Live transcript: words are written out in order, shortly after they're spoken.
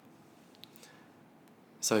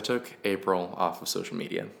So I took April off of social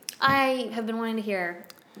media. I have been wanting to hear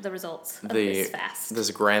the results of this fast.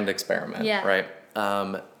 This grand experiment, yeah. right?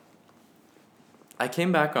 I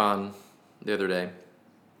came back on the other day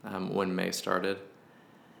when May started,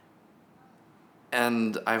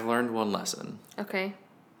 and I've learned one lesson. Okay.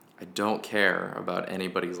 I don't care about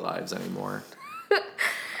anybody's lives anymore.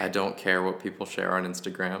 I don't care what people share on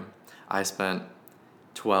Instagram. I spent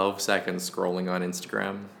 12 seconds scrolling on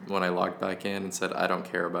Instagram when I logged back in and said, I don't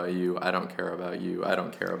care about you, I don't care about you, I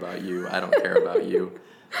don't care about you, I don't care about you.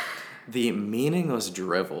 The meaningless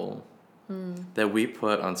drivel that we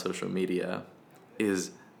put on social media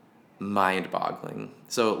is mind-boggling.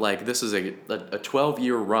 So, like, this is a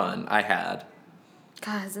 12-year run I had.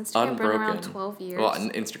 God, has Instagram been around 12 years? Well,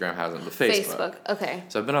 Instagram hasn't, but Facebook. Okay.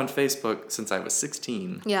 So I've been on Facebook since I was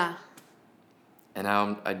 16. Yeah. And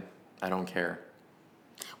now I don't care.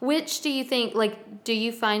 Which do you think, like, do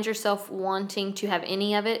you find yourself wanting to have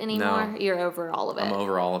any of it anymore? No. You're over all of it. I'm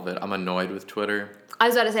over all of it. I'm annoyed with Twitter. I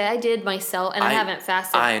was about to say, I did myself, and I haven't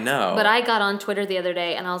fasted. I know. But I got on Twitter the other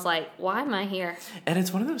day, and I was like, why am I here? And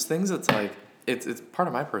it's one of those things that's like, it's part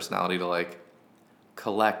of my personality to, like,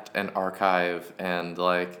 collect and archive and,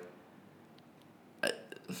 like,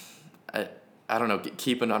 I don't know,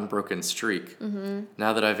 keep an unbroken streak. Mm-hmm.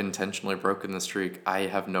 Now that I've intentionally broken the streak, I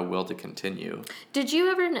have no will to continue. Did you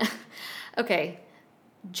ever know? Okay,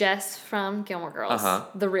 Jess from Gilmore Girls,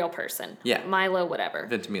 the real person. Yeah. Milo, whatever.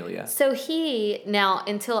 Ventimiglia. So he, now,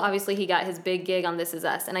 until obviously he got his big gig on This Is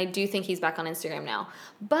Us, and I do think he's back on Instagram now.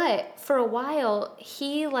 But for a while,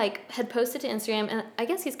 he, like, had posted to Instagram, and I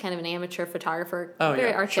guess he's kind of an amateur photographer,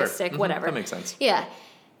 very artistic, sure. whatever. That makes sense. Yeah.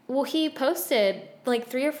 Well, he posted, like,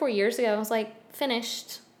 3 or 4 years ago, I was like,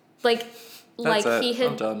 finished. Like he had,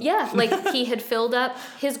 I'm done. yeah, like he had filled up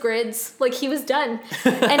his grids, like he was done.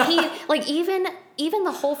 And he, like, even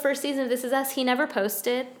the whole first season of This Is Us, he never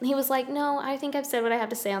posted. He was like, no, I think I've said what I have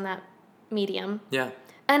to say on that medium. Yeah.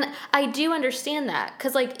 And I do understand that,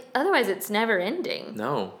 because, like, otherwise it's never ending.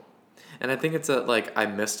 No. And I think it's like, I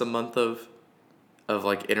missed a month of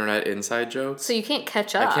like internet inside jokes. So you can't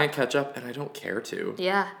catch up. I can't catch up, and I don't care to.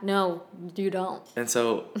 Yeah, no, you don't. And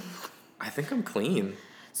so I think I'm clean.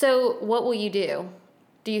 So what will you do?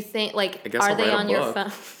 Do you think, like, are they on your phone?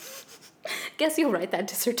 Guess you'll write that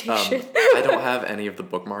dissertation. I don't have any of the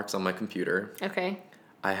bookmarks on my computer. Okay.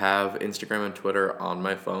 I have Instagram and Twitter on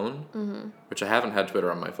my phone, which I haven't had Twitter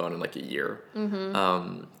on my phone in like a year.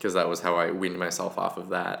 Because that was how I weaned myself off of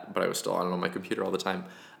that, but I was still on it on my computer all the time.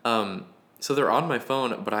 So they're on my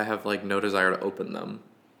phone, but I have, like, no desire to open them.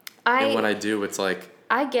 And when I do, it's like,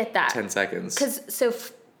 I get that. 10 seconds.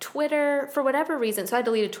 Because Twitter, for whatever reason, so I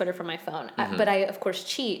deleted Twitter from my phone, but I, of course,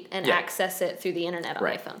 cheat and access it through the internet on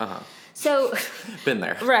my phone. So, been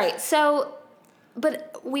there. Right. So,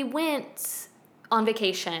 but we went on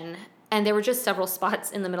vacation, and there were just several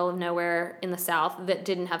spots in the middle of nowhere in the South that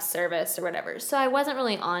didn't have service or whatever. So I wasn't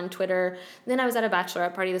really on Twitter. Then I was at a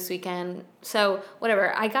bachelorette party this weekend. So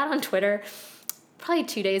whatever. I got on Twitter probably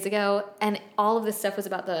 2 days ago, and all of this stuff was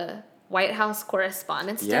about the White House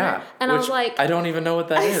Correspondents' Dinner. Yeah. And I was like, I don't even know what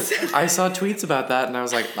that is. I saw tweets about that, and I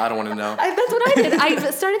was like, I don't want to know. That's what I did.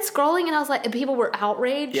 I started scrolling, and I was like, and people were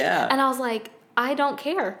outraged. Yeah. And I was like, I don't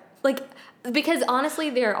care. Like, because honestly,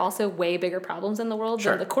 there are also way bigger problems in the world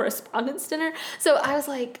than the Correspondents' Dinner. So I was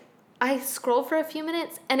like, I scrolled for a few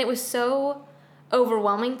minutes, and it was so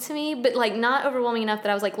overwhelming to me, but, like, not overwhelming enough that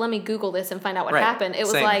I was like, let me Google this and find out what happened. It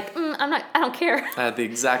was like, I don't care. I had the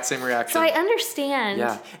exact same reaction. So I understand.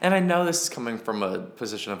 Yeah. And I know this is coming from a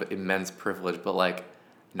position of immense privilege, but, like,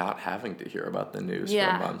 not having to hear about the news for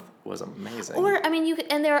a month was amazing. Or, I mean,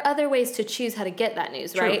 and there are other ways to choose how to get that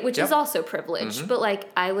news, right? Which is also privileged. But, like,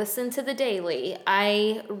 I listen to the Daily.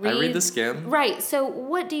 I read the Skim. Right. So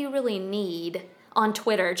what do you really need on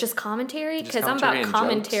Twitter? Just commentary? Because I'm about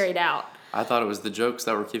commentaried out. I thought it was the jokes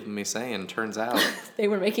that were keeping me sane. Turns out they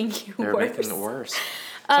were making you worse. They're making it worse. So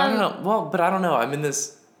I don't know. Well, but I don't know. I'm in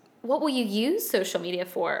this. What will you use social media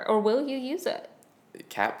for? Or will you use it?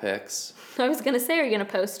 Cat pics. I was going to say, are you going to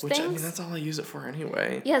post things? I mean, that's all I use it for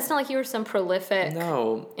anyway. Yeah, it's not like you were some prolific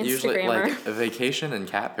Instagrammer. Usually, like, a vacation and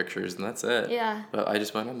cat pictures, and that's it. Yeah. But I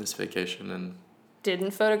just went on this vacation and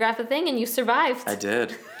didn't photograph a thing, and you survived. I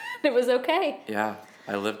did. It was okay. Yeah,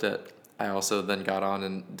 I lived it. I also then got on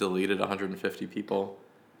and deleted 150 people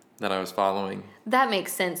that I was following. That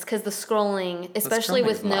makes sense, because the scrolling, especially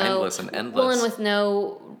with mindless and endless. Well, and with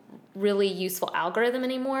no really useful algorithm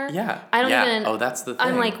anymore. Yeah. I don't even. Oh, that's the thing.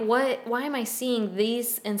 I'm like, what? Why am I seeing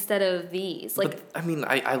these instead of these? Like, but, I mean,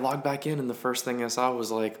 I logged back in, and the first thing I saw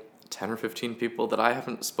was like 10 or 15 people that I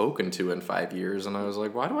haven't spoken to in 5 years. And I was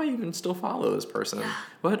like, why do I even still follow this person?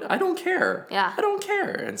 But I don't care. Yeah. I don't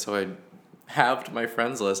care. And so I halved my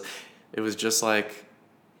friends list. It was just like,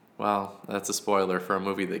 well, that's a spoiler for a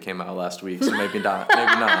movie that came out last week. So maybe not.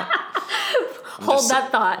 Maybe not. Hold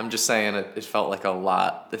that thought. I'm just saying it felt like a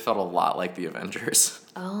lot. It felt a lot like The Avengers.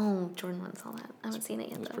 Oh, Jordan once saw that. I haven't seen it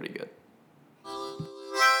yet, It was though. pretty good.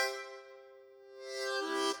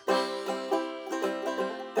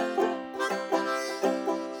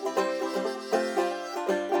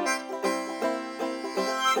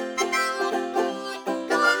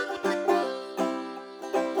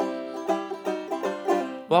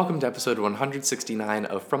 Welcome to episode 169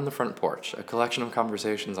 of From the Front Porch, a collection of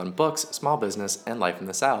conversations on books, small business, and life in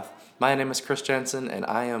the South. My name is Chris Jensen, and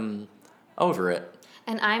I am over it.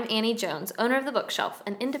 And I'm Annie Jones, owner of The Bookshelf,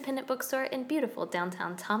 an independent bookstore in beautiful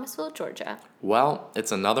downtown Thomasville, Georgia. Well,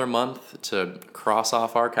 it's another month to cross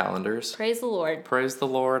off our calendars. Praise the Lord. Praise the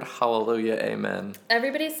Lord. Hallelujah. Amen.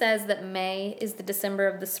 Everybody says that May is the December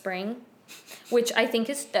of the spring, which I think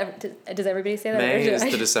is... Does everybody say that? May is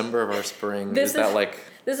the December of our spring. This is that like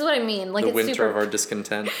This is what I mean. Like the it's winter super, of our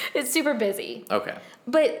discontent? It's super busy. Okay.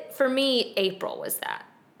 But for me, April was that.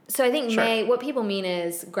 So I think Sure. May, what people mean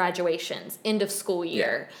is graduations, end of school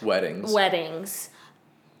year. Yeah. Weddings.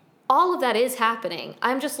 All of that is happening.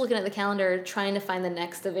 I'm just looking at the calendar trying to find the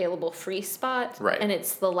next available free spot. Right. And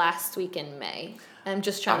it's the last week in May. I'm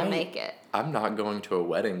just trying to make it. I'm not going to a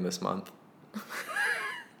wedding this month.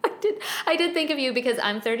 I did think of you because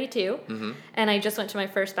I'm 32 and I just went to my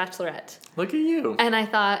first bachelorette. Look at you. And I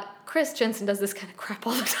thought, Chris Jensen does this kind of crap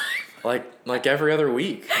all the time. Like every other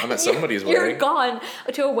week, I'm at somebody's wedding. You're gone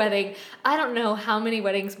to a wedding. I don't know how many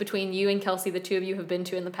weddings between you and Kelsey, the two of you, have been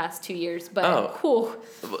to in the past 2 years, but cool.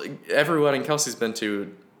 Every wedding Kelsey's been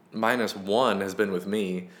to, minus one, has been with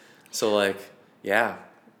me. So yeah,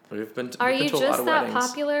 we've been to Are you a lot just of that weddings.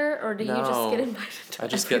 popular, or do you just get invited to I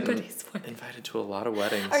just get everybody's wedding? invited to a lot of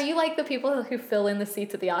weddings. Are you like the people who fill in the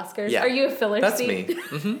seats at the Oscars? Yeah. Are you a filler That's seat? me.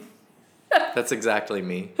 Mm-hmm. That's exactly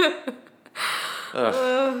me.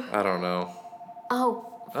 Ugh, I don't know.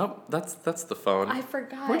 Oh, that's the phone. I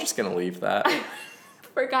forgot. We're just gonna leave that.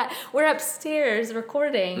 Forgot. We're upstairs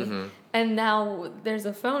recording, and now there's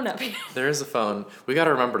a phone up here. There is a phone. We got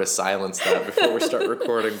to remember to silence that before we start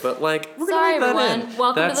recording. But we're Sorry, gonna leave that everyone. in.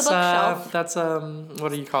 Welcome to the Bookshelf. That's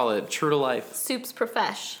what do you call it? True to life. Soup's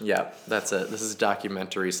Profesh. Yeah, that's it. This is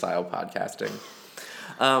documentary style podcasting.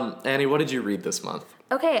 Annie, what did you read this month?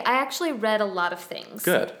 Okay, I actually read a lot of things.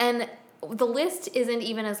 Good. And the list isn't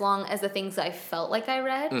even as long as the things I felt like I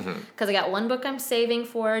read, because I got one book I'm saving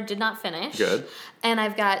for, did not finish. Good. And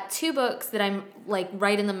I've got two books that I'm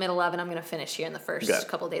right in the middle of, and I'm going to finish here in the first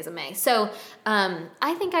couple of days of May. So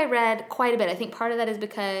I think I read quite a bit. I think part of that is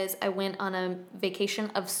because I went on a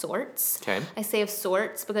vacation of sorts. Okay. I say of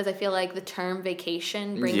sorts because I feel like the term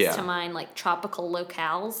vacation brings to mind tropical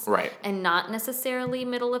locales. Right. And not necessarily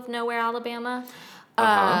middle of nowhere, Alabama.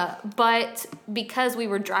 But because we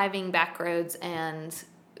were driving back roads and,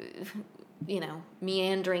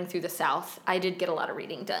 meandering through the South, I did get a lot of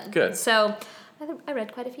reading done. Good. So I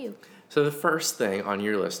read quite a few. So the first thing on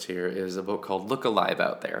your list here is a book called Look Alive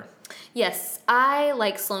Out There. Yes, I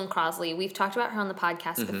like Sloane Crosley. We've talked about her on the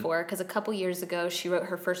podcast before because a couple years ago she wrote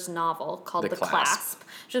her first novel called The Clasp,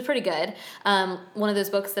 which was pretty good. One of those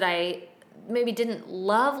books that I maybe didn't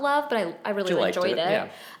love, but I really enjoyed it. Yeah.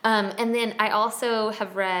 And then I also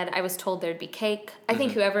have read I Was Told There'd Be Cake. I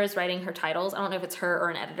think whoever is writing her titles, I don't know if it's her or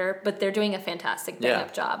an editor, but they're doing a fantastic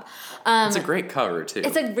bang-up job. It's a great cover, too.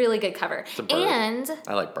 It's a really good cover. It's a bird. And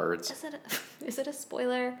I like birds. is it a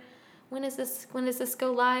spoiler? When does this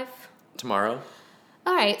go live? Tomorrow.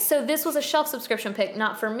 All right, so this was a shelf subscription pick,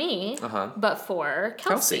 not for me, but for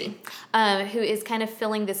Kelsey. Who is kind of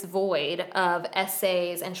filling this void of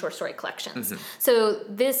essays and short story collections. So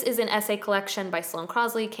this is an essay collection by Sloane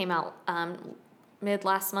Crosley, came out mid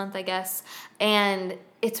last month, I guess, and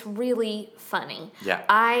it's really funny. Yeah.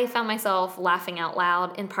 I found myself laughing out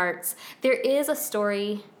loud in parts. There is a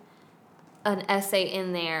story, an essay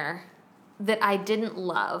in there that I didn't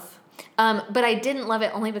love, but I didn't love it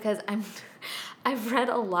only because I've read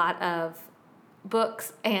a lot of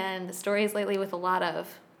books and stories lately with a lot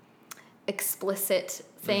of explicit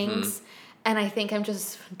things, and I think I'm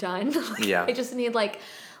just done. I just need like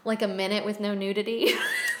a minute with no nudity.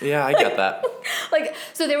 Yeah, I get that.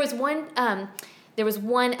 So there was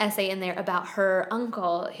one essay in there about her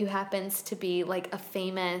uncle who happens to be like a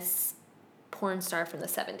famous porn star from the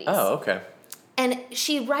 70s. Oh, okay. And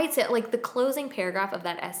she writes it, like the closing paragraph of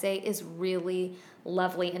that essay is really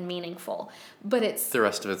lovely and meaningful. But it's... The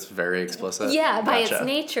rest of it's very explicit? Yeah, by Gotcha. its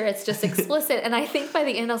nature, it's just explicit. And I think by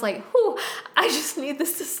the end, I was like, whew, I just need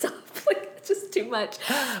this to stop. Like, it's just too much.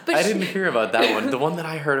 But I didn't hear about that one. The one that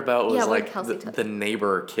I heard about was like the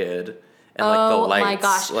neighbor kid. And like the lights. Oh my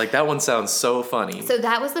gosh. Like that one sounds so funny. So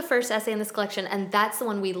that was the first essay in this collection, and that's the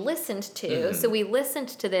one we listened to. Mm-hmm. So we listened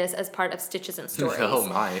to this as part of Stitches and Stories. Oh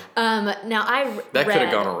my. Now that could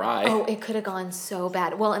have gone awry. Oh, it could have gone so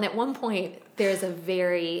bad. Well, and at one point there's a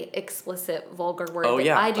very explicit vulgar word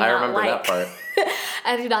that I do not remember like. that part.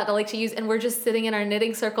 I do not like to use, and we're just sitting in our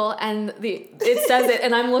knitting circle, and it says it,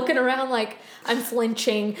 and I'm looking around like I'm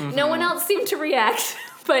flinching. Mm-hmm. No one else seemed to react.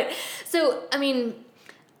 But so I mean,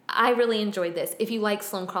 I really enjoyed this. If you like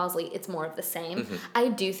Sloane Crosley, it's more of the same. Mm-hmm. I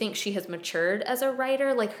do think she has matured as a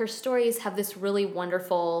writer. Like, her stories have this really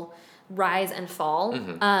wonderful rise and fall.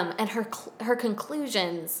 Mm-hmm. And her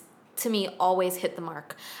conclusions, to me, always hit the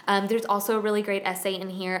mark. There's also a really great essay in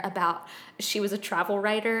here about, she was a travel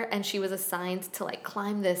writer, and she was assigned to, like,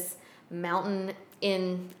 climb this mountain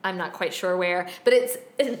in, I'm not quite sure where, but it's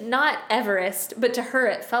not Everest, but to her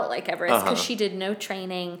it felt like Everest because she did no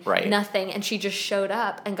training, nothing, and she just showed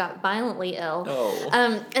up and got violently ill.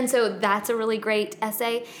 Oh. And so that's a really great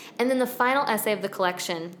essay. And then the final essay of the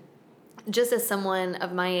collection, just as someone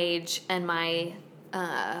of my age and my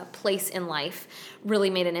place in life,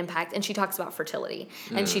 really made an impact. And she talks about fertility,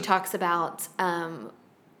 and she talks about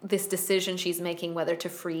this decision she's making whether to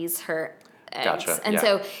freeze her eggs. Gotcha. And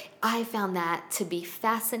so I found that to be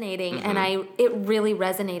fascinating, and it really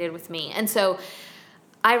resonated with me. And so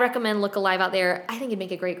I recommend Look Alive out there. I think it'd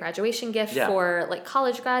make a great graduation gift for like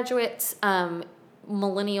college graduates,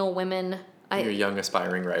 millennial women. Your young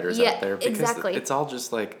aspiring writers out there. Because it's all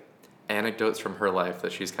just like anecdotes from her life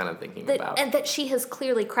that she's kind of thinking about. And that she has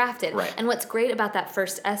clearly crafted. Right. And what's great about that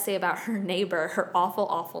first essay about her neighbor, her awful,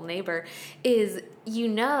 awful neighbor, is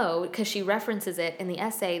because she references it in the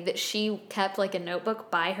essay, that she kept like a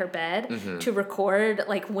notebook by her bed to record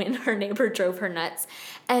like when her neighbor drove her nuts.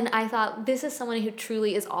 And I thought, this is someone who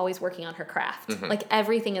truly is always working on her craft. Mm-hmm. Like,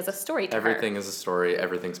 everything is a story to her. Everything is a story.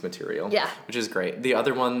 Everything's material. Yeah. Which is great. The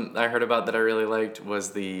other one I heard about that I really liked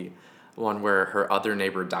was the one where her other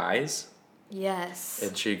neighbor dies. Yes.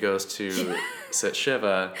 And she goes to sit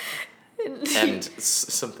Shiva, and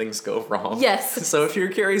some things go wrong. Yes. So if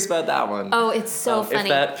you're curious about that one. Oh, it's so funny. If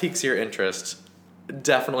that piques your interest,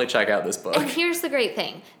 definitely check out this book. And here's the great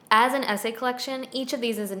thing. As an essay collection, each of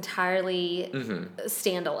these is entirely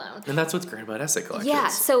standalone. And that's what's great about essay collections. Yeah,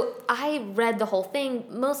 so I read the whole thing,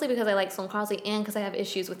 mostly because I like Sloane Crosley and because I have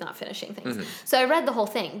issues with not finishing things. Mm-hmm. So I read the whole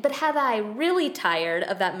thing. But had I really tired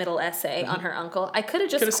of that middle essay on her uncle, I could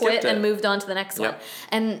have just quit and moved on to the next one.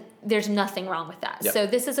 And there's nothing wrong with that. Yep. So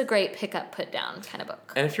this is a great pick up, put down kind of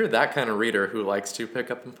book. And if you're that kind of reader who likes to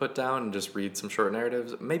pick up and put down and just read some short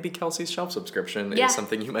narratives, maybe Kelsey's Shelf subscription is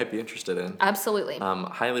something you might be interested in. Absolutely.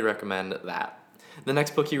 Highly recommend that. The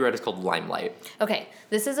next book you read is called Limelight. Okay,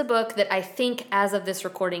 this is a book that I think as of this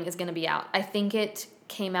recording is going to be out. I think it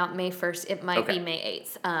came out May 1st. It might be May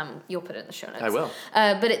 8th. You'll put it in the show notes. I will.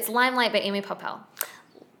 But it's Limelight by Amy Poppel.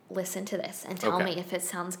 Listen to this and tell me if it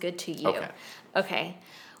sounds good to you. Okay.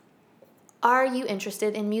 Are you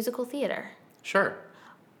interested in musical theater? Sure.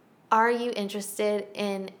 Are you interested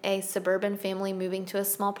in a suburban family moving to a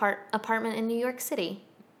small apartment in New York City?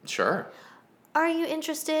 Sure. Are you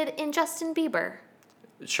interested in Justin Bieber?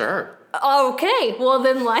 Sure. Okay, well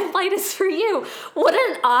then Limelight is for you. What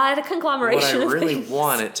an odd conglomeration of things. What I really things.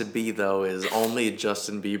 want it to be, though, is only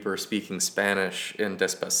Justin Bieber speaking Spanish in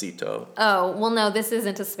Despacito. Oh, well no, this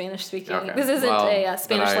isn't a Spanish speaking. Okay. This isn't a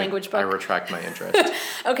Spanish language book. I retract my interest.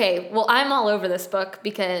 Okay, well I'm all over this book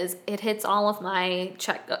because it hits all of my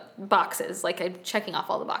check boxes. Like, I'm checking off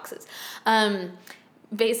all the boxes.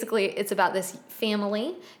 Basically, it's about this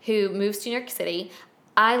family who moves to New York City.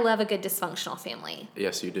 I love a good dysfunctional family.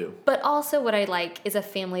 Yes, you do. But also what I like is a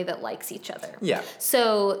family that likes each other. Yeah.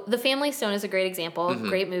 So The Family Stone is a great example,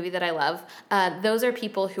 great movie that I love. Those are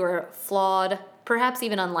people who are flawed, perhaps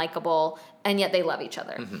even unlikable, and yet they love each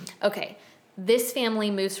other. Mm-hmm. Okay. This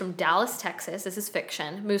family moves from Dallas, Texas. This is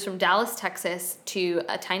fiction. Moves from Dallas, Texas to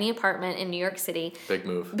a tiny apartment in New York City. Big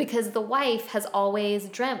move. Because the wife has always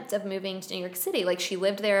dreamt of moving to New York City. Like, she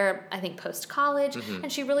lived there, I think, post-college,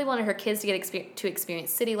 and she really wanted her kids to get to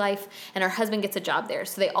experience city life, and her husband gets a job there.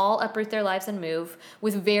 So they all uproot their lives and move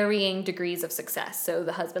with varying degrees of success. So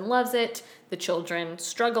the husband loves it. The children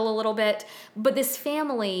struggle a little bit. But this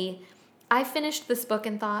family... I finished this book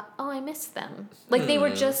and thought, oh, I missed them. Like, they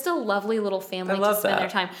were just a lovely little family to spend their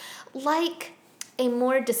time. Like a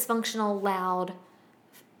more dysfunctional, loud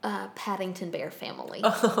Paddington Bear family.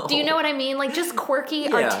 Oh. Do you know what I mean? Like, just quirky,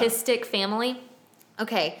 Yeah. artistic family.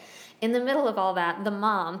 Okay, in the middle of all that, the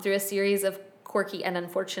mom, through a series of quirky and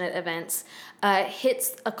unfortunate events,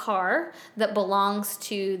 hits a car that belongs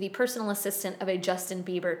to the personal assistant of a Justin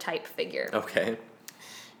Bieber type figure. Okay.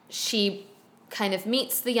 She kind of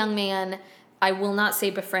meets the young man. I will not say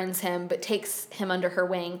befriends him, but takes him under her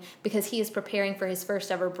wing because he is preparing for his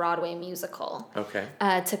first ever Broadway musical. Okay.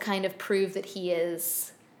 To kind of prove that he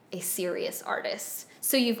is a serious artist.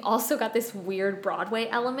 So you've also got this weird Broadway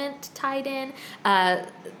element tied in.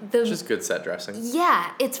 Just good set dressing.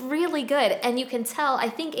 Yeah, it's really good. And you can tell, I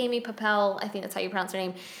think Amy Papel, I think that's how you pronounce her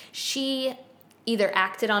name, she either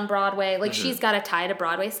acted on Broadway, like she's got a tie to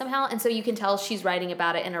Broadway somehow, and so you can tell she's writing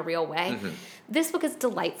about it in a real way. This book is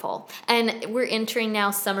delightful. And we're entering now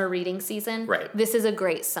summer reading season. Right. This is a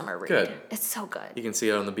great summer read. Good. It's so good. You can see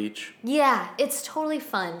it on the beach. Yeah, it's totally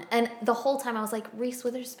fun. And the whole time I was like, Reese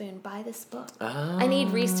Witherspoon, buy this book. Oh, I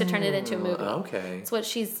need Reese to turn it into a movie. Okay. It's what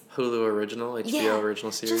she's... Hulu original, HBO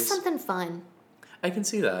original series. Just something fun. I can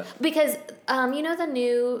see that. Because, you know the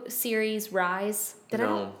new series Rise?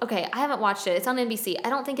 No. Okay, I haven't watched it. It's on NBC. I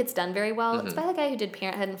don't think it's done very well. It's by the guy who did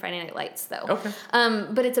Parenthood and Friday Night Lights, though. Okay.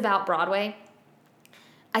 But it's about Broadway.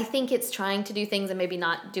 I think it's trying to do things and maybe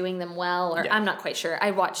not doing them well, or I'm not quite sure.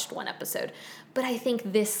 I watched one episode. But I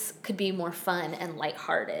think this could be more fun and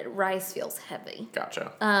lighthearted. Rise feels heavy.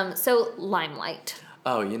 Gotcha. So Limelight.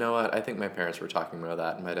 Oh, you know what? I think my parents were talking about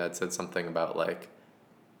that, and my dad said something about, like,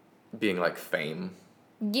 being like Fame.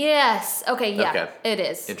 Yes. Okay, yeah. Okay. It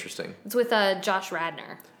is. Interesting. It's with Josh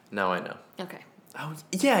Radnor. Now I know. Okay. Oh,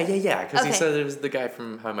 yeah, because he Okay. said it was the guy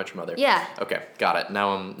from How I Met Your Mother. Yeah. Okay, got it.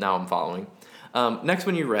 Now I'm following. Next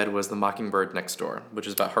one you read was The Mockingbird Next Door, which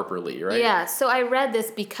is about Harper Lee, right? Yeah, so I read this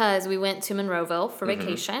because we went to Monroeville for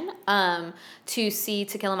vacation to see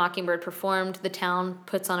To Kill a Mockingbird performed. The town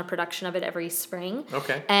puts on a production of it every spring.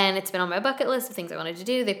 Okay. And it's been on my bucket list of things I wanted to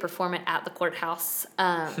do. They perform it at the courthouse.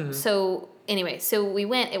 So anyway, so we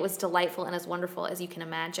went. It was delightful and as wonderful as you can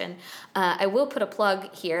imagine. I will put a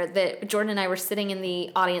plug here that Jordan and I were sitting in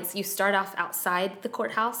the audience. You start off outside the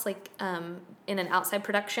courthouse, like in an outside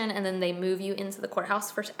production, and then they move you into the courthouse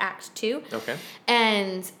for Act 2. Okay.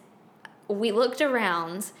 And we looked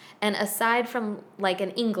around, and aside from like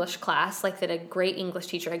an English class, like that a great English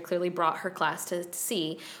teacher had clearly brought her class to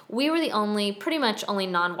see, we were the pretty much only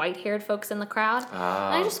non-white haired folks in the crowd. And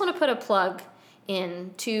I just want to put a plug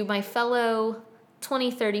in to my fellow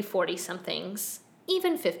 20, 30, 40 somethings,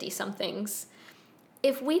 even 50 somethings.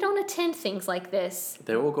 If we don't attend things like this,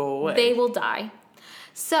 They will go away. they will die.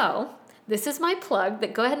 So this is my plug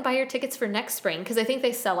that go ahead and buy your tickets for next spring, because I think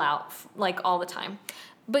they sell out like all the time.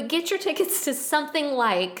 But get your tickets to something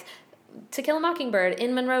like To Kill a Mockingbird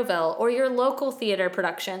in Monroeville or your local theater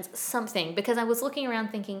productions, something. Because I was looking around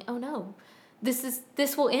thinking, oh no, this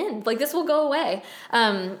will end. Like, this will go away.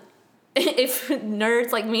 If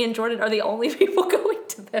nerds like me and Jordan are the only people going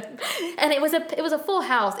to them. And it was a full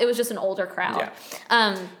house. It was just an older crowd.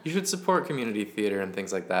 Yeah. You should support community theater and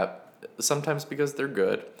things like that. Sometimes because they're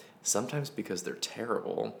good. Sometimes because they're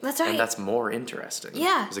terrible. That's right. And that's more interesting.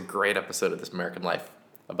 Yeah. There's a great episode of This American Life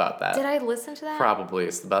about that. Did I listen to that? Probably.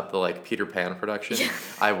 It's about the Peter Pan production.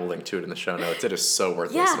 I will link to it in the show notes. It is so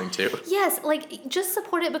worth listening to. Yes, just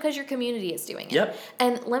support it because your community is doing it. Yep.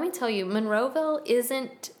 And let me tell you, Monroeville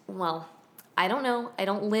isn't, well, I don't know. I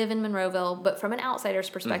don't live in Monroeville, but from an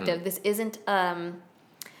outsider's perspective, this isn't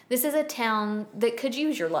this is a town that could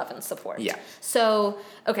use your love and support. Yeah. So,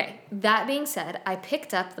 okay, that being said, I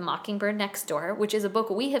picked up The Mockingbird Next Door, which is a book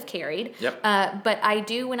we have carried. Yep. But I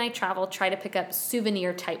do, when I travel, try to pick up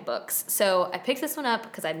souvenir-type books. So I picked this one up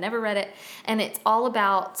because I'd never read it, and it's all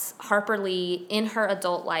about Harper Lee in her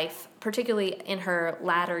adult life, particularly in her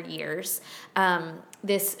latter years.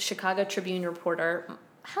 This Chicago Tribune reporter,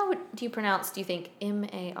 how do you pronounce, do you think,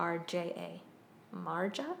 M-A-R-J-A?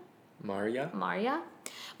 Marja?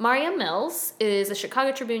 Maria Mills is a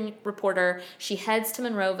Chicago Tribune reporter. She heads to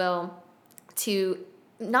Monroeville to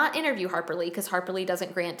not interview Harper Lee, because Harper Lee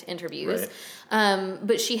doesn't grant interviews. Right.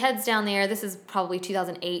 But she heads down there. This is probably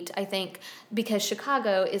 2008, I think, because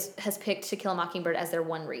Chicago has picked To Kill a Mockingbird as their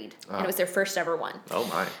one read. And it was their first ever one. Oh,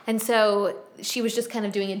 my. And so she was just kind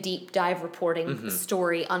of doing a deep dive reporting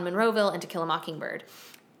story on Monroeville and To Kill a Mockingbird.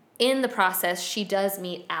 In the process, she does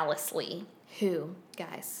meet Alice Lee, who,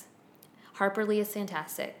 guys... Harper Lee is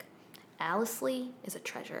fantastic. Alice Lee is a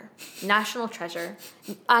treasure. National treasure.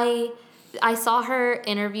 I saw her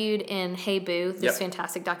interviewed in Hey Boo, this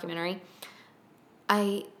fantastic documentary.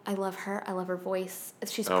 I love her. I love her voice.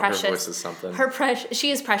 She's precious. Her voice is something. She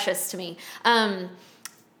is precious to me.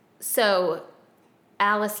 So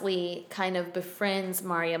Alice Lee kind of befriends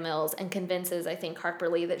Maria Mills and convinces, I think, Harper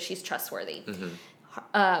Lee that she's trustworthy.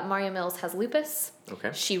 Maria Mills has lupus. Okay.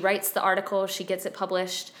 She writes the article, she gets it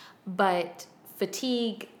published, but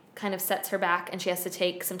fatigue kind of sets her back, and she has to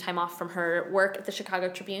take some time off from her work at the Chicago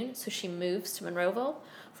Tribune. So she moves to Monroeville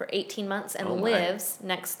for 18 months and lives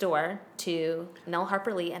next door to Nell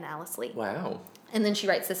Harper Lee and Alice Lee. Wow. And then she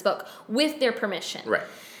writes this book with their permission. Right.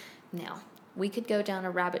 Now, we could go down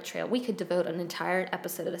a rabbit trail. We could devote an entire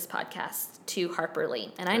episode of this podcast to Harper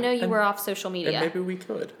Lee. And I know you were off social media. And maybe we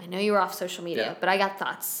could. I know you were off social media, but I got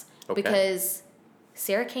thoughts. Okay. Because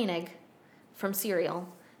Sarah Koenig from Serial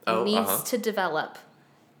needs to develop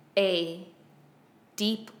a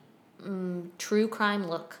deep, true crime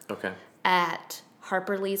look at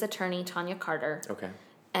Harper Lee's attorney, Tanya Carter,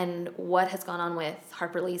 and what has gone on with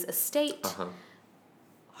Harper Lee's estate.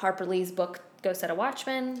 Harper Lee's book, Go Set a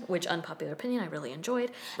Watchman, which, unpopular opinion, I really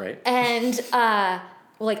enjoyed. Right. And, I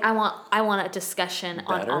want a discussion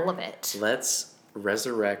on all of it. Let's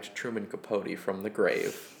resurrect Truman Capote from the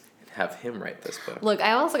grave. Have him write this book. Look,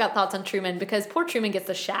 I also got thoughts on Truman because poor Truman gets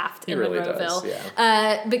the shaft in really Monroeville.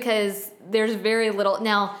 Does, because there's very little.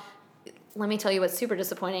 Now, let me tell you what's super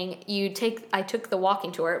disappointing. I took the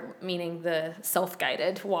walking tour, meaning the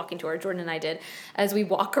self-guided walking tour, Jordan and I did, as we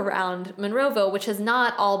walk around Monroeville, which has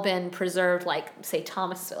not all been preserved like, say,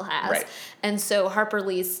 Thomasville has. Right. And so Harper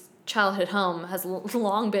Lee's childhood home has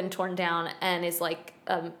long been torn down and is like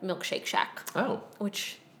a milkshake shack. Oh.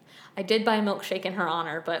 Which I did buy a milkshake in her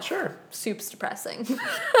honor, but sure, soup's depressing.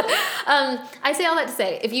 I say all that to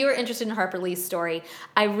say, if you are interested in Harper Lee's story,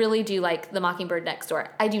 I really do like The Mockingbird Next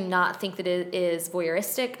Door. I do not think that it is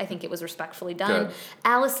voyeuristic. I think it was respectfully done. Good.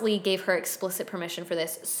 Alice Lee gave her explicit permission for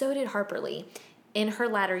this. So did Harper Lee. In her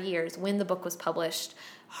latter years, when the book was published,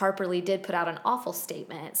 Harper Lee did put out an awful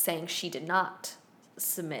statement saying she did not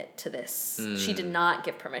submit to this. She did not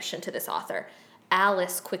give permission to this author.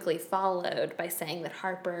 Alice quickly followed by saying that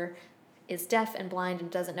Harper is deaf and blind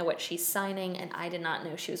and doesn't know what she's signing, and I did not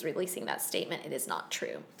know she was releasing that statement. It is not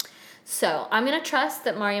true. So I'm going to trust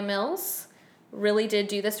that Maria Mills really did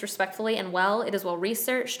do this respectfully and well. It is well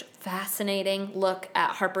researched, fascinating look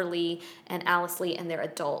at Harper Lee and Alice Lee and their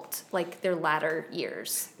adult, like their latter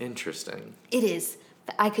years. Interesting. It is.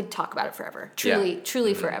 I could talk about it forever.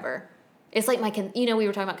 Truly forever. It's like we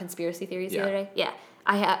were talking about conspiracy theories the other day. Yeah.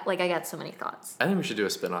 I got so many thoughts. I think we should do a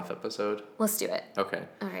spin-off episode. Let's do it. Okay.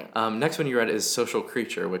 All right. Next one you read is Social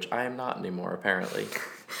Creature, which I am not anymore, apparently.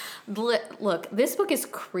 Look, this book is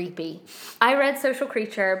creepy. I read Social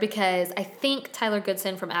Creature because I think Tyler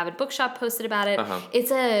Goodson from Avid Bookshop posted about it.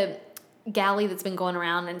 It's a galley that's been going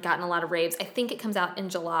around and gotten a lot of raves. I think it comes out in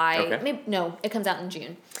July. Okay. It comes out in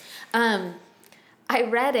June. I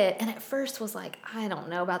read it and at first was like, I don't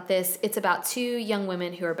know about this. It's about two young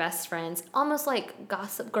women who are best friends, almost like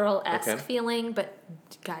Gossip Girl-esque feeling, but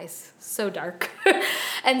guys, so dark.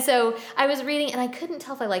 And so I was reading and I couldn't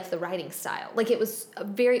tell if I liked the writing style. Like it was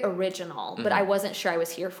very original, but I wasn't sure I was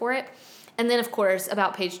here for it. And then, of course,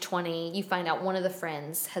 about page 20, you find out one of the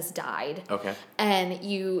friends has died. Okay. And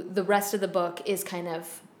the rest of the book is kind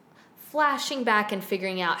of flashing back and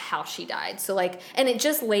figuring out how she died. So and it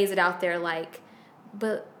just lays it out there like,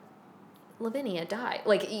 but Lavinia died.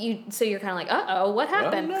 So you're kind of like, uh-oh, what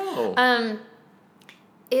happened? Oh, no.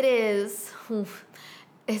 It is,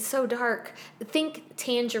 it's so dark. Think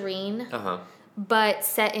Tangerine, but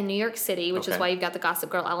set in New York City, which is why you've got the Gossip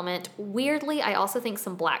Girl element. Weirdly, I also think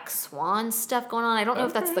some Black Swan stuff going on. I don't know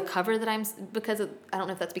if that's the cover that I don't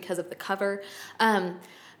know if that's because of the cover.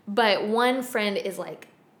 But one friend is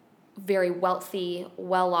very wealthy,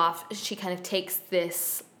 well off. She kind of takes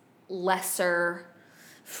this lesser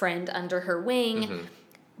friend under her wing,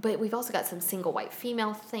 but we've also got some single white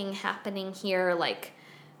female thing happening here,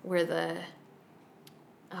 where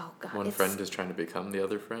one friend is trying to become the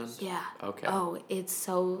other friend. Yeah. Okay. Oh, it's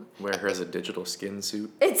so. Wear her as a digital skin suit.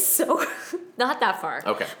 It's so not that far.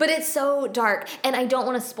 Okay. But it's so dark, and I don't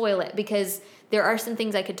want to spoil it because there are some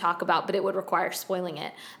things I could talk about, but it would require spoiling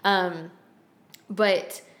it.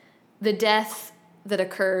 But the death that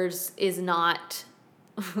occurs is not.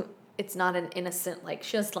 It's not an innocent,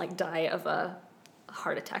 she doesn't die of a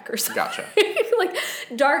heart attack or something. Gotcha.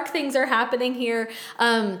 Dark things are happening here.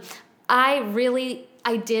 I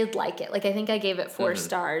did like it. I think I gave it 4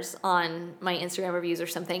 stars on my Instagram reviews or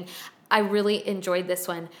something. I really enjoyed this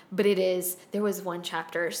one, but there was one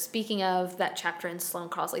chapter, speaking of that chapter in Sloane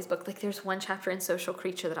Crosley's book, there's one chapter in Social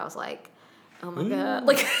Creature that I was like, oh my God.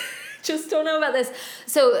 Just don't know about this.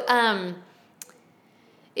 So,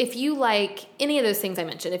 if you like any of those things I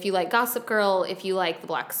mentioned, if you like Gossip Girl, if you like The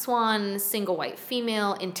Black Swan, single white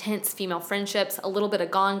female, intense female friendships, a little bit of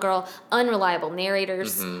Gone Girl, unreliable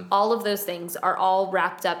narrators, all of those things are all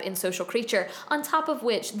wrapped up in Social Creature, on top of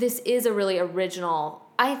which this is a really original,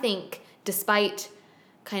 I think, despite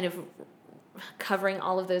kind of covering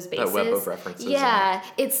all of those bases. That web of references. Yeah,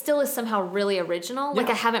 it still is somehow really original. Yeah. Like,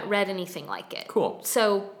 I haven't read anything like it. Cool.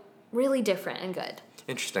 So, really different and good.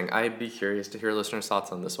 Interesting. I'd be curious to hear listeners'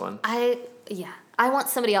 thoughts on this one. I want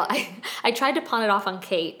somebody else. I tried to pawn it off on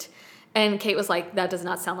Kate, and Kate was like, that does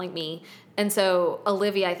not sound like me. And so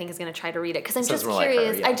Olivia, I think, is going to try to read it, because I'm just curious.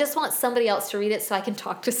 Like her, yeah. I just want somebody else to read it so I can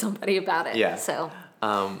talk to somebody about it. Yeah. So.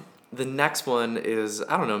 The next one is,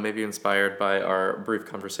 I don't know, maybe inspired by our brief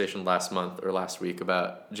conversation last week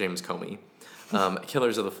about James Comey.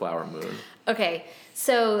 Killers of the Flower Moon. Okay,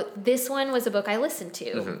 so this one was a book I listened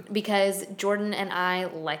to because Jordan and I,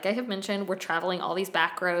 like I have mentioned, were traveling all these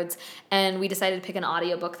back roads, and we decided to pick an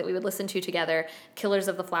audiobook that we would listen to together. Killers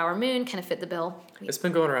of the Flower Moon kind of fit the bill. It's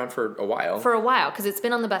been going around for a while. Because it's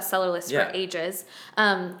been on the bestseller list for ages.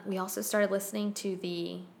 We also started listening to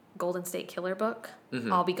the Golden State Killer book,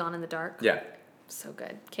 I'll Be Gone in the Dark. Yeah. So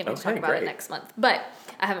good. Can't wait to talk about it next month. But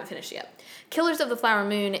I haven't finished yet. Killers of the Flower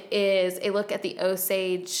Moon is a look at the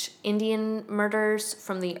Osage Indian murders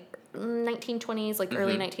from the 1920s, like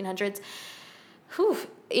early 1900s. Whew.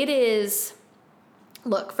 It is...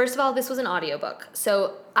 Look, first of all, this was an audiobook.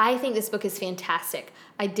 So I think this book is fantastic.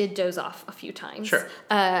 I did doze off a few times. Sure.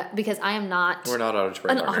 Because I am not... We're not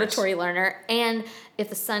auditory learners. Auditory learner. And if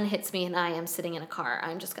the sun hits me and I am sitting in a car,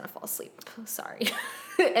 I'm just going to fall asleep. Sorry.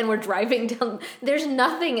 And we're driving down... There's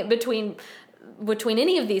nothing between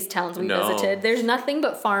any of these towns we visited. There's nothing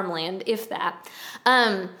but farmland, if that.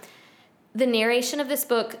 The narration of this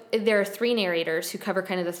book, there are 3 narrators who cover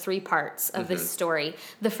kind of the 3 parts of this story.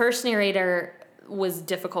 The first narrator was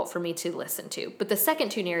difficult for me to listen to, but the second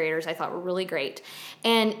 2 narrators I thought were really great.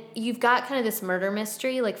 And you've got kind of this murder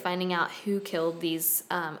mystery, like finding out who killed these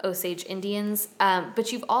Osage Indians,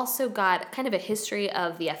 but you've also got kind of a history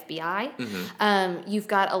of the FBI. You've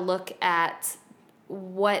got a look at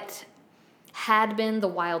what had been the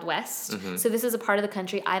Wild West. So this is a part of the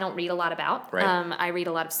country I don't read a lot about. Right. I read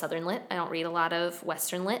a lot of Southern Lit. I don't read a lot of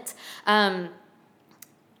Western Lit.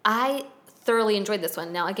 I thoroughly enjoyed this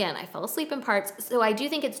one. Now, again, I fell asleep in parts, so I do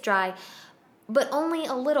think it's dry, but only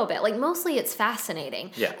a little bit. Like, mostly it's fascinating.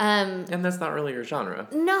 Yeah. And that's not really your genre.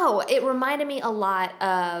 No, it reminded me a lot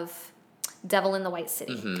of Devil in the White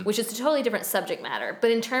City, which is a totally different subject matter. But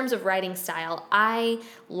in terms of writing style, I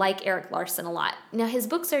like Erik Larson a lot. Now, his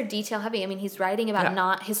books are detail heavy. I mean, he's writing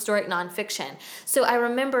about historic nonfiction. So I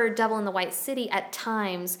remember Devil in the White City at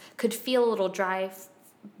times could feel a little dry,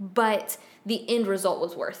 but the end result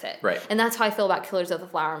was worth it. Right. And that's how I feel about Killers of the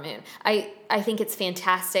Flower Moon. I think it's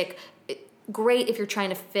fantastic. Great if you're trying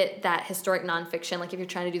to fit that historic nonfiction, like if you're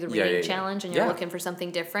trying to do the reading challenge and you're looking for something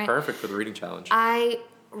different. Perfect for the reading challenge. I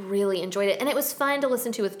really enjoyed it. And it was fun to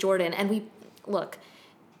listen to with Jordan. And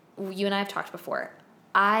you and I have talked before.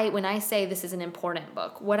 When I say this is an important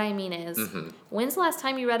book, what I mean is, when's the last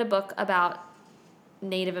time you read a book about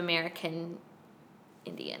Native American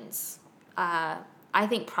Indians? I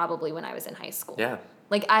think probably when I was in high school. Yeah.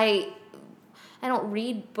 Like, I don't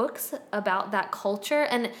read books about that culture,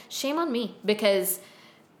 and shame on me, because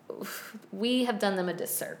we have done them a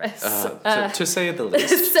disservice. To say the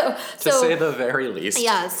least. To say the very least.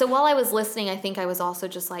 Yeah, so while I was listening, I think I was also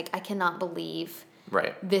just like, I cannot believe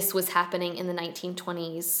this was happening in the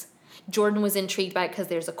 1920s. Jordan was intrigued by it because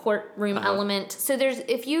there's a courtroom element. So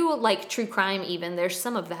if you like true crime even, there's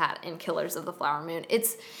some of that in Killers of the Flower Moon.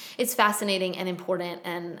 It's fascinating and important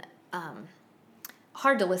and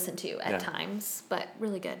hard to listen to at times, but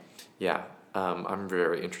really good. Yeah, I'm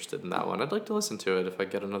very interested in that one. I'd like to listen to it if I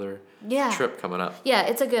get another trip coming up. Yeah,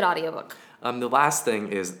 it's a good audiobook. The last thing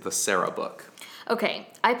is the Sarah book. Okay,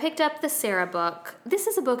 I picked up the Sarah book. This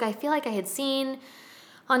is a book I feel like I had seen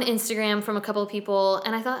on Instagram from a couple of people,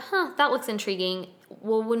 and I thought, that looks intriguing.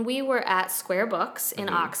 Well, when we were at Square Books in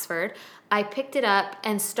Oxford, I picked it up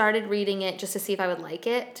and started reading it just to see if I would like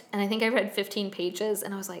it, and I think I read 15 pages,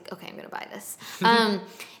 and I was like, okay, I'm going to buy this.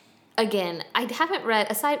 Again, I haven't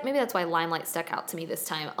read, maybe that's why Limelight stuck out to me this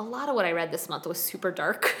time. A lot of what I read this month was super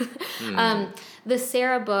dark. The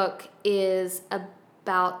Sarah book is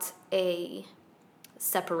about a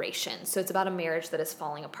separation. So it's about a marriage that is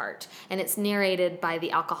falling apart, and it's narrated by the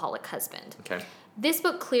alcoholic husband. Okay. This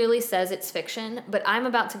book clearly says it's fiction, but I'm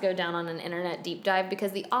about to go down on an internet deep dive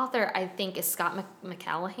because the author, I think, is Scott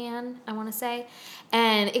McCallaghan, I want to say,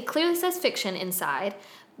 and it clearly says fiction inside,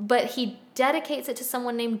 but he dedicates it to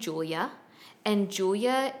someone named Julia, and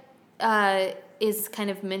Julia is kind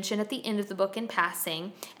of mentioned at the end of the book in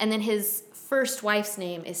passing, and then his first wife's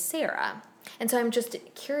name is Sarah. And so I'm just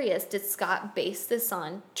curious, did Scott base this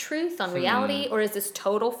on truth, on reality, or is this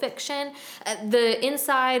total fiction? The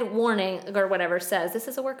inside warning or whatever says this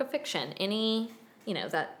is a work of fiction.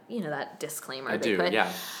 That disclaimer. I do, put.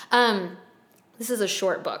 yeah. This is a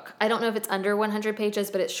short book. I don't know if it's under 100 pages,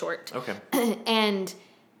 but it's short. Okay. And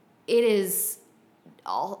it is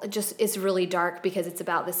it's really dark because it's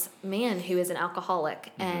about this man who is an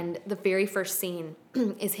alcoholic, and the very first scene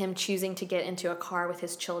is him choosing to get into a car with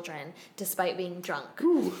his children despite being drunk.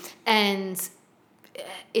 Ooh. And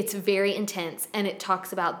it's very intense, and it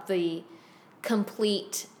talks about the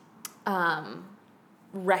complete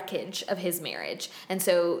wreckage of his marriage. And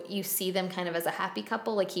so you see them kind of as a happy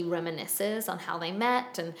couple, like he reminisces on how they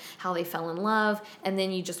met and how they fell in love, and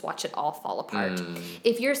then you just watch it all fall apart.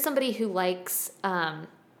 If you're somebody who likes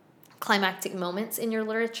climactic moments in your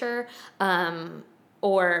literature,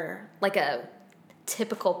 or like a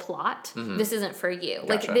typical plot, this isn't for you.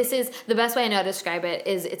 Gotcha. Like, this is the best way I know how to describe it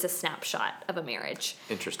is it's a snapshot of a marriage.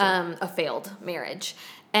 Interesting. A failed marriage.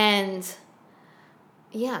 And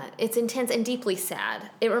yeah, it's intense and deeply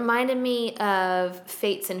sad. It reminded me of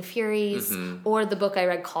Fates and Furies, or the book I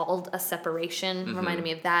read called A Separation. Reminded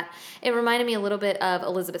me of that. It reminded me a little bit of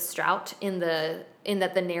Elizabeth Strout in that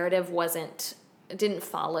the narrative didn't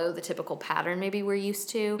follow the typical pattern maybe we're used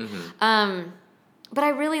to. But I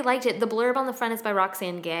really liked it. The blurb on the front is by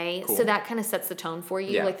Roxane Gay, cool. So that kind of sets the tone for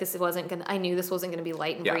you. Yeah. Like, I knew this wasn't going to be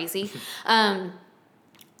light and breezy.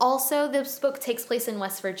 Also, this book takes place in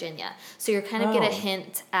West Virginia, so you're kind of get a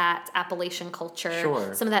hint at Appalachian culture.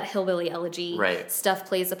 Sure. Some of that hillbilly elegy stuff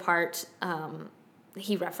plays a part.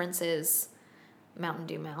 He references Mountain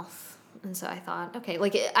Dew Mouth, and so I thought, okay,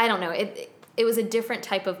 I don't know, it was a different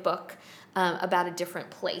type of book about a different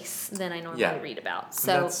place than I normally read about.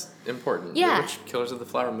 So that's important. Yeah. Which Killers of the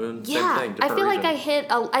Flower Moon, same thing. I feel region. like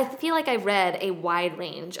I feel like I read a wide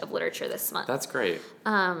range of literature this month. That's great.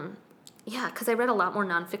 Yeah, because I read a lot more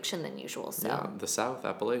nonfiction than usual. So Yeah, the South,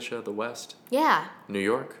 Appalachia, the West. Yeah. New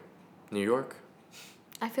York.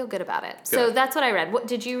 I feel good about it. Good. So that's what I read.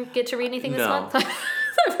 Did you get to read anything this month? I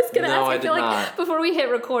was going to No, ask. I did not. Before we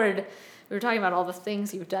hit record, we were talking about all the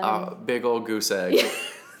things you've done. Big old goose egg.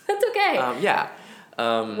 That's okay.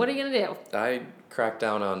 What are you going to do? I cracked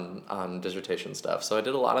down on dissertation stuff, so I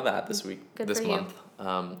did a lot of that this week. Good this for you. month.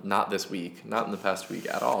 Not this week. Not in the past week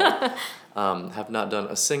at all. Have not done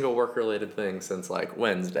a single work-related thing since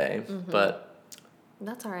Wednesday, but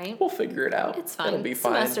that's all right. we'll figure it out. It's fine. It'll be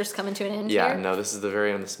fine. Semester's coming to an end Yeah, here. no, this is the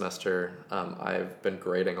very end of the semester. I've been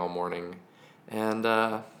grading all morning, and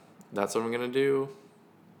that's what I'm going to do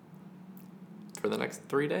for the next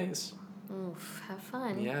 3 days. Oof, have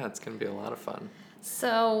fun. Yeah, it's going to be a lot of fun.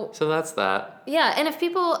 So that's that. Yeah, and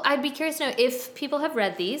I'd be curious to know if people have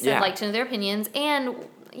read these. Yeah. I'd like to know their opinions. And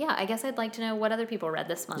yeah, I guess I'd like to know what other people read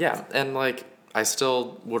this month. Yeah, and I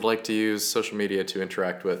still would like to use social media to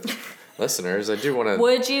interact with listeners. I do want to.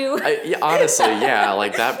 Would you? Honestly, yeah,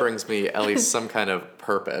 that brings me at least some kind of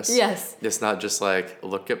purpose. Yes. It's not just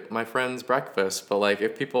look at my friend's breakfast, but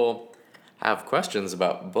if people have questions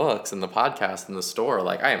about books and the podcast and the store,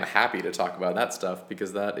 I am happy to talk about that stuff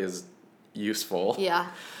because that is useful. Yeah.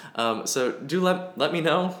 So do let me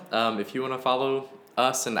know if you want to follow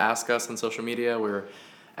us and ask us on social media. We're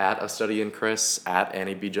at A Study in Chris, at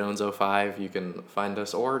Annie B. Jones 05. You can find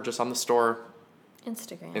us, or just on the store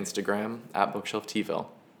Instagram at Bookshelf Tville.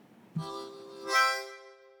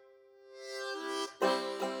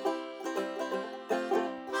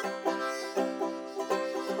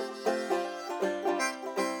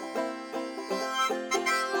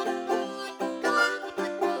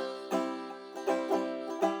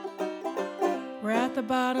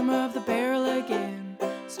 Bottom of the barrel again.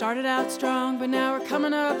 Started out strong, but now we're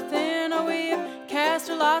coming up thin. Oh, we've cast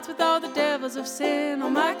our lots with all the devils of sin. Oh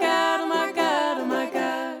my God, oh my God, oh my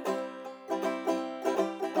God.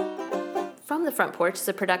 From the Front Porch is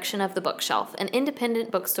a production of The Bookshelf, an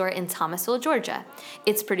independent bookstore in Thomasville, Georgia.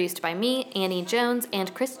 It's produced by me, Annie Jones,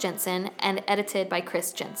 and Chris Jensen, and edited by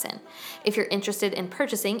Chris Jensen. If you're interested in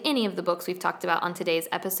purchasing any of the books we've talked about on today's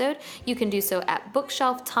episode, you can do so at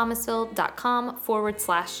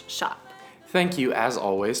bookshelfthomasville.com/shop. Thank you, as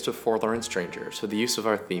always, to Forlorn Strangers for the use of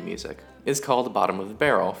our theme music. It's called Bottom of the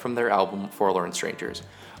Barrel from their album Forlorn Strangers.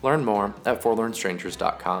 Learn more at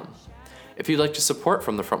forlornstrangers.com. If you'd like to support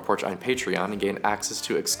From the Front Porch on Patreon and gain access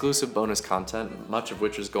to exclusive bonus content, much of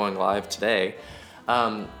which is going live today,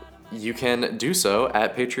 you can do so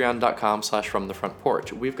at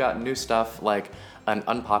patreon.com/fromthefrontporch. We've got new stuff like an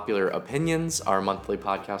Unpopular Opinions, our monthly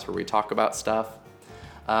podcast where we talk about stuff.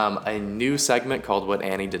 a new segment called What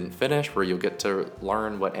Annie Didn't Finish, where you'll get to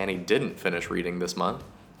learn what Annie didn't finish reading this month.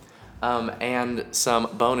 And some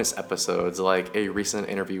bonus episodes, like a recent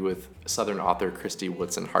interview with Southern author Christy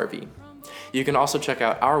Woodson Harvey. You can also check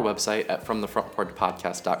out our website at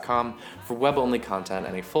fromthefrontporchpodcast.com for web-only content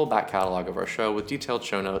and a full back catalog of our show with detailed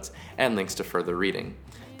show notes and links to further reading.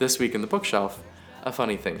 This week in the bookshelf, a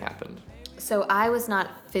funny thing happened. So I was not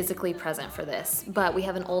physically present for this, but we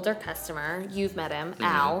have an older customer. You've met him,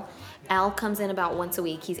 Al. Al comes in about once a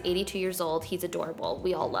week. He's 82 years old. He's adorable.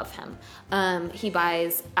 We all love him. He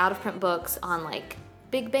buys out-of-print books on like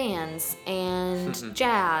big bands and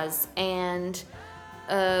jazz and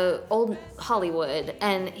old Hollywood,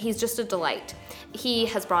 and he's just a delight. He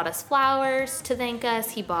has brought us flowers to thank us.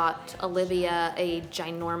 He bought Olivia a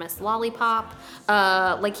ginormous lollipop.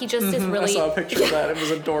 Like he just is really... I saw a picture of that. It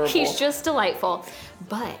was adorable. He's just delightful.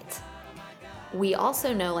 But we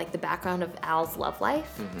also know like the background of Al's love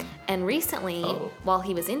life. And recently, while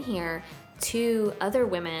he was in here, 2 other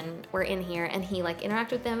women were in here, and he like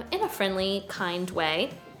interacted with them in a friendly, kind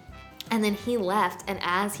way. And then he left, and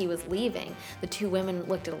as he was leaving, the 2 women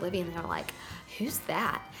looked at Olivia and they were like, who's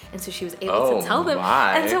that? And so she was able to tell them.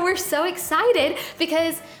 And so we're so excited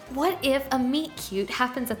because what if a meet cute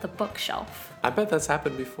happens at the bookshelf? I bet that's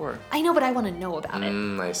happened before. I know, but I want to know about it.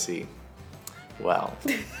 I see. Well.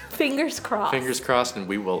 Fingers crossed. Fingers crossed, and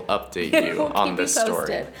we will update you on this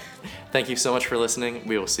story. Thank you so much for listening.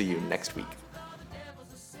 We will see you next week.